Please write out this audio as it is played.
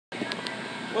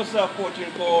What's up,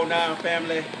 Fortune 409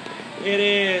 family? It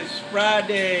is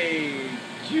Friday,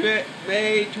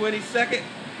 May 22nd,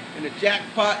 and the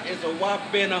jackpot is a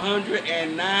whopping 94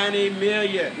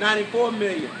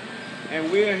 million.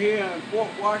 And we're here in Fort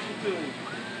Washington,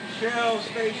 Shell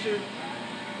Station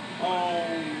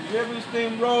on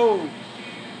Livingston Road.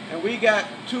 And we got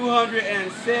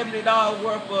 $270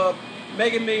 worth of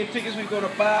Mega Million tickets we're going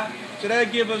to buy. So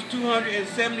that'll give us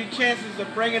 270 chances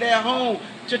of bringing that home.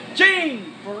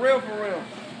 Cha-ching! For real, for real.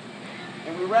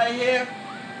 And we're right here.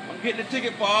 I'm getting a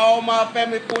ticket for all my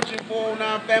family, Fortune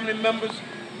 409 family members.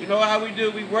 You know how we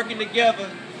do. We working together.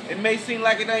 It may seem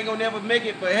like it ain't going to never make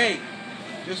it, but hey,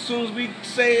 just as soon as we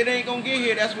say it ain't going to get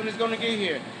here, that's when it's going to get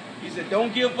here. He said,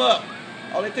 don't give up.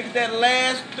 All it takes is that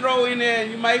last throw in there and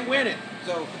you might win it.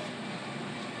 So,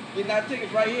 getting our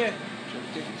tickets right here. Show the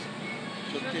tickets.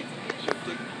 Show the tickets.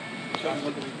 Show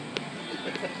the tickets.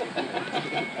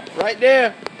 Right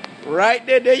there. Right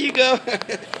there. There you go.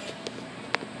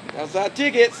 That's our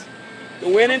tickets. The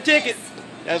winning tickets.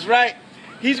 That's right.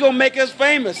 He's going to make us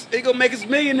famous. He's going to make us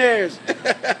millionaires.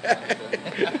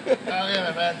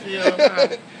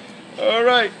 All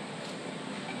right.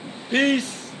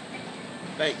 Peace.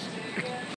 Thanks.